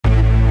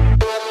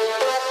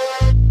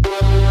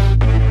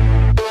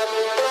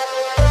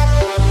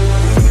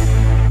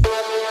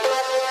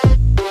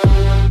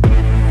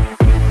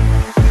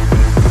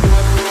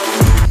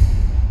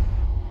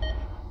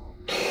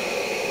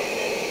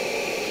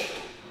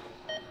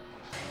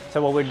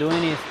So what we're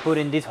doing is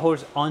putting this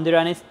horse under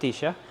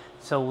anesthesia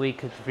so we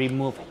could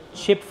remove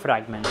chip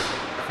fragments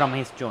from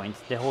his joints.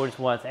 The horse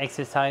was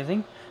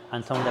exercising,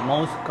 and some of the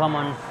most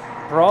common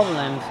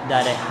problems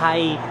that a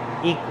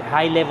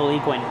high level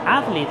equine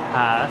athlete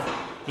has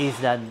is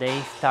that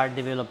they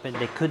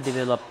could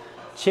develop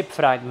chip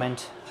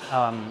fragments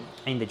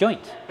in the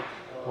joint.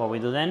 What we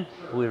do then,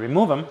 we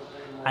remove them,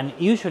 and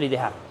usually they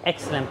have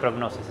excellent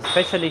prognosis,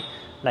 especially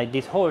like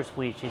this horse,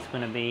 which is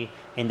going to be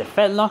in the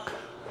fetlock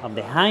of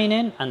the hind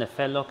end and the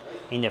fetlock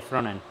in the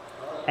front end.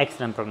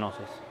 Excellent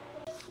prognosis.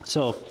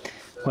 So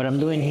what I'm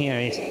doing here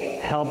is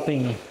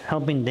helping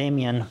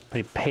Damien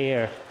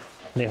prepare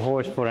the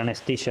horse for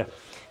anesthesia.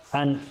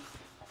 And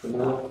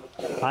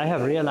I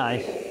have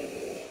realized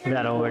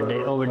that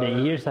over the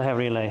years, I have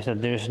realized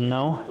that there's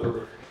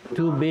no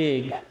too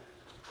big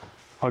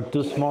or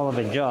too small of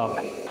a job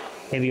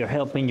if you're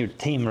helping your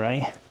team,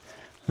 right?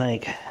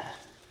 Like,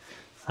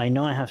 I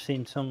know I have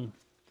seen some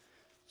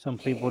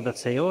people that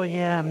say, oh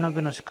yeah, I'm not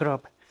gonna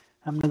scrub,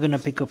 I'm not gonna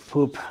pick up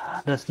poop,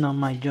 that's not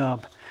my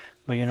job.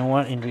 But you know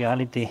what, in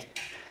reality,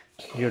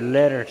 your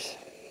letters,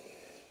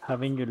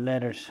 having your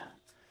letters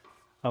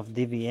of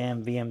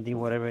DVM, VMD,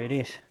 whatever it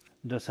is,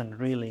 doesn't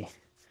really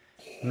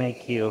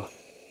make you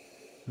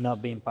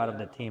not being part of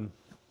the team.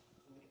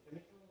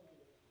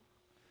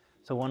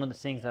 So one of the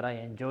things that I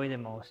enjoy the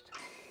most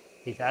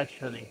is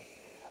actually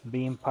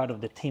being part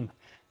of the team.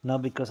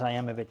 Not because I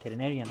am a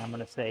veterinarian, I'm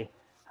gonna say,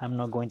 I'm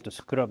not going to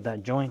scrub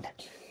that joint,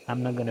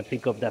 I'm not gonna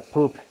pick up that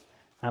poop,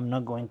 I'm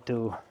not going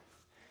to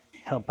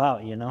help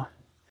out, you know?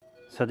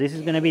 So this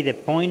is gonna be the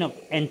point of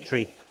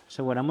entry.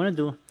 So what I'm gonna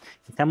do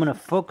is I'm gonna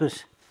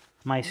focus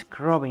my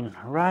scrubbing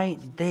right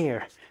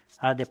there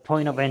at the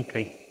point of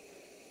entry.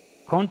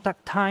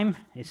 Contact time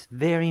is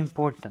very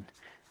important.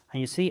 And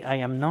you see, I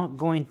am not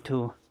going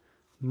to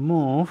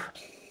move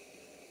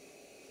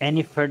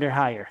any further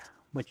higher.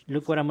 But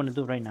look what I'm gonna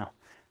do right now.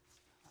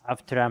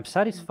 After I'm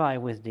satisfied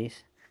with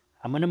this,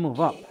 I'm gonna move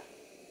up.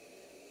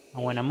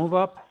 And when I move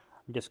up,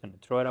 I'm just gonna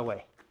throw it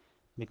away.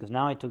 Because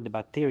now I took the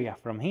bacteria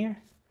from here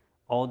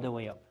all the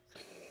way up.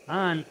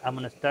 And I'm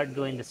gonna start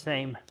doing the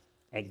same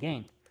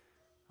again.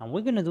 And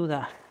we're gonna do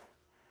that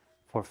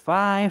for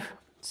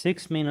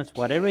 5-6 minutes,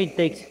 whatever it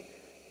takes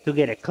to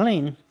get it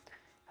clean.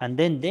 And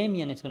then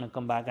Damien is gonna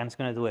come back and it's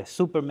gonna do a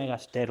super mega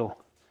sterile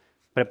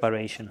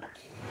preparation.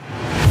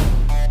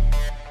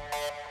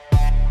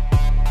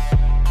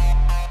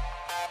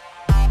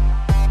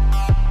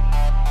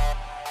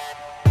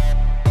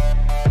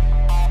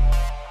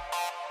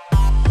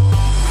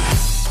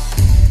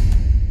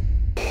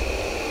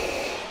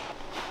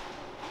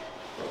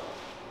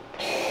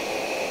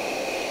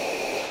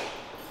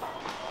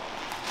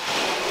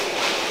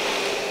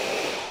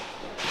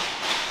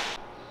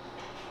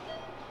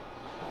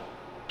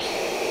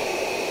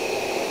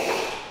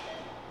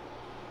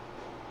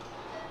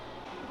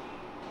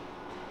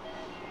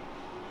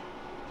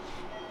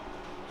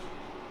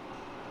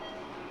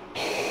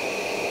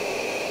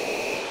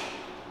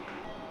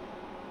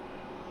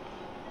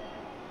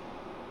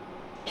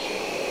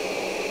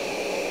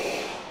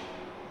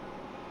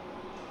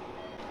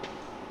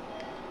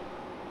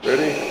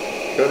 Ready?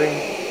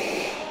 Cutting?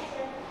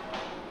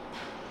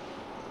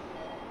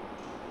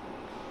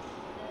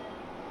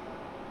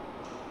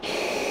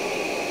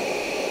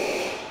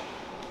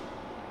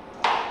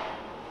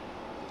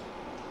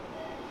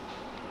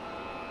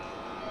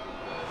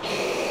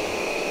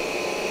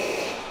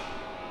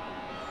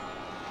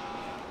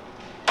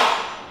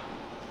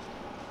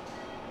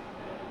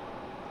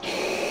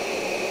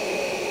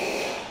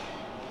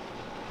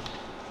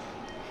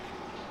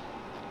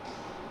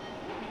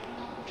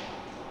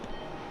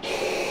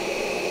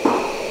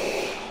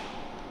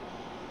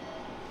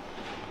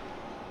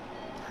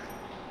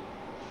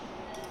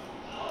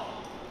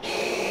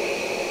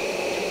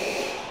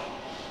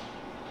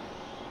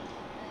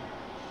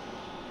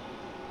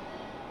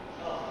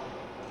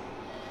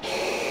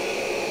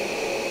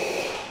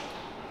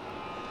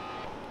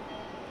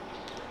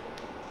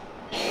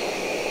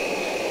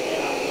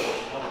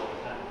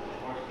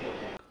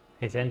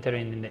 He's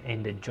entering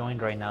in the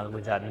joint right now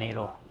with that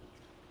needle.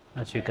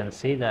 As you can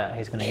see, that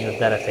he's going to use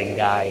that as a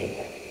guide.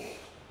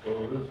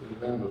 Well, this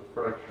is in the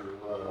fracture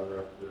line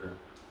right there.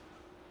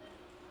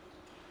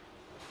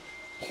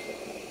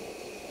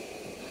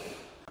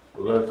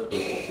 Well, that's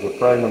the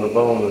fragment of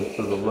bone is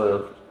to the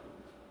left.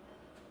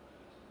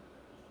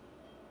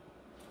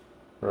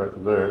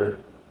 Right there.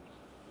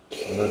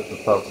 And that's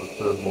the top of the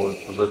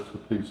sigmoid, so that's the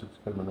piece that's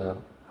coming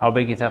out. How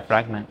big is that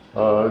fragment?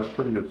 It's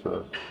pretty good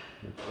size.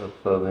 That's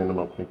the end of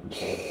my pinky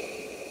finger.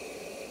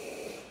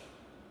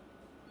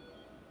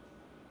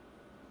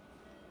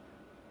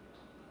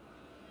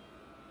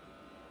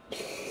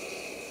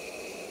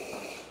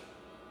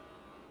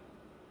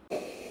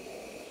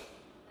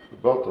 We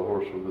bought the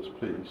horse with this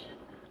piece.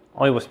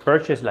 Oh, it was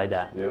purchased like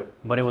that? Yep.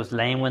 But it was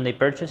lame when they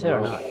purchased it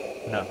or not?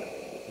 No.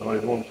 No,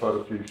 he's won quite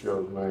a few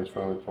shows, now he's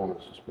finally torn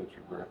his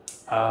suspension grant.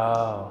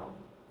 Oh.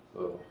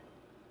 So,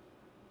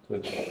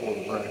 since it's for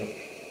the brand,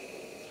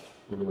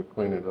 we're going to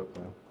clean it up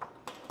now.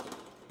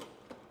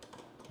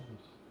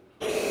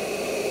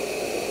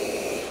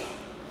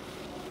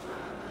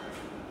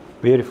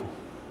 Beautiful.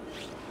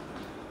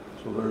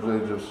 So there's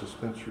age of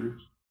suspensory.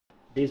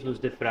 This was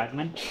the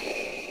fragment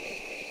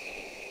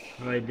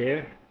right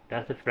there.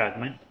 That's the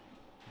fragment.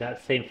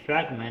 That same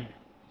fragment,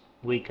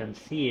 we can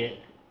see it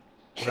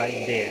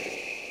right there.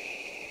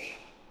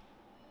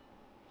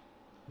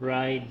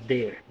 Right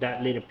there,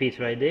 that little piece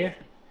right there.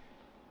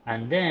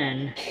 And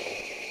then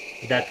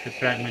that's the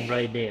fragment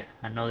right there,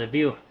 another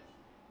view.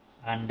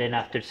 And then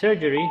after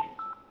surgery,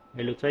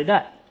 it looks like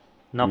that.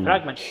 No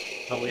fragment.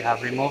 So we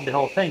have removed the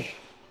whole thing.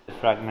 The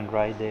fragment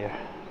right there.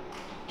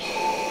 You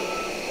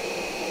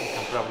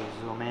can probably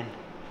zoom in.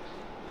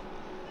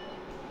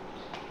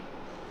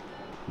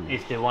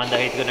 It's the one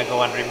that he's gonna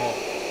go and remove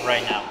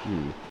right now.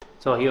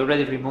 So he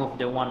already removed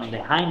the one on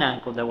the hind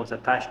ankle that was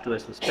attached to a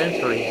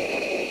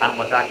suspensory and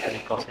was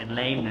actually causing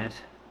lameness.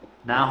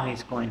 Now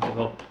he's going to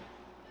go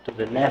to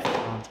the left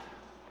one,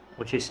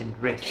 which is in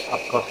risk of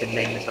causing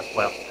lameness as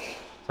well.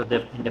 So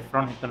in the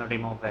front he's going to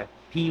remove a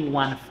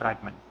P1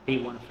 fragment.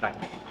 P1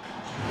 fragment.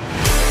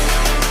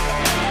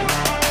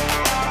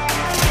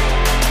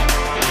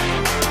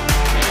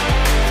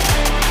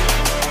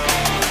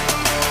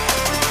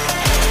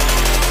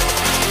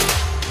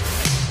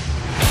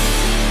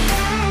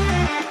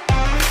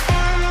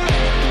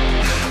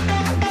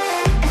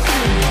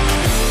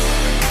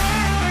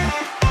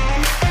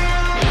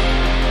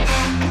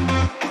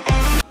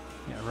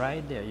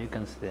 Right there, you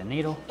can see the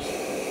needle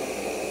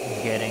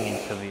getting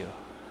into view.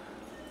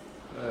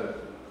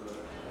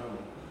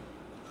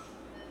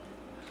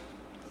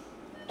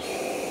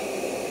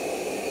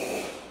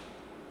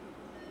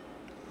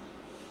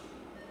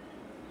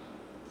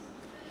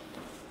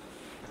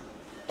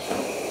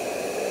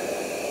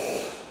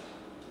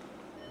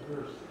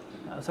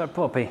 That's our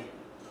puppy.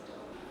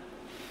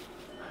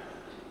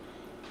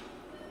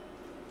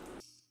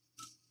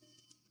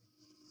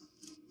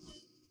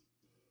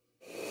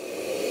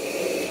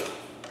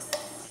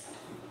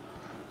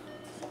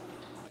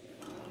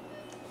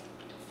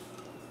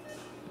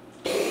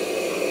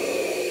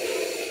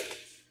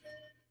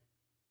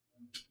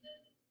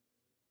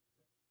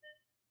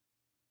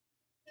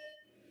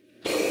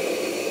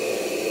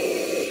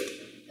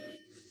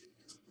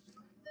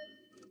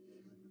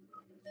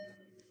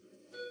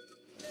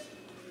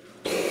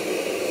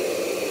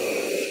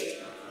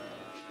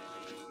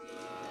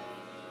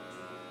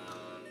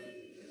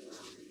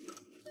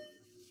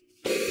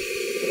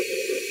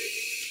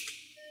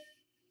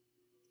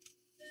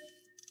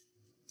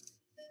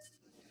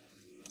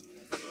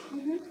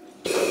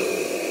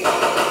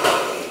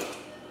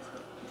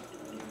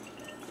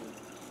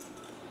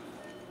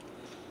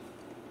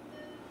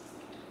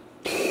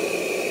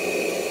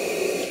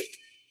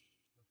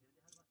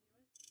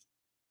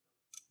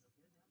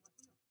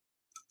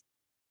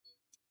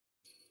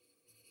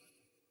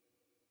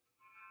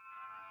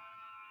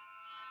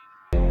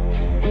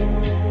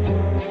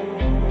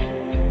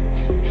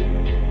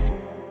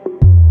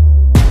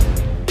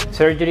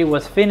 Surgery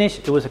was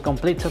finished. It was a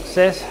complete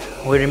success.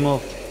 We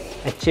removed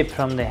a chip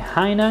from the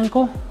hind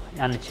ankle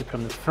and a chip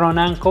from the front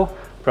ankle.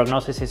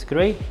 Prognosis is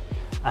great,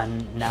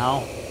 and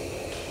now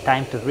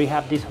time to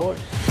rehab this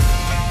horse.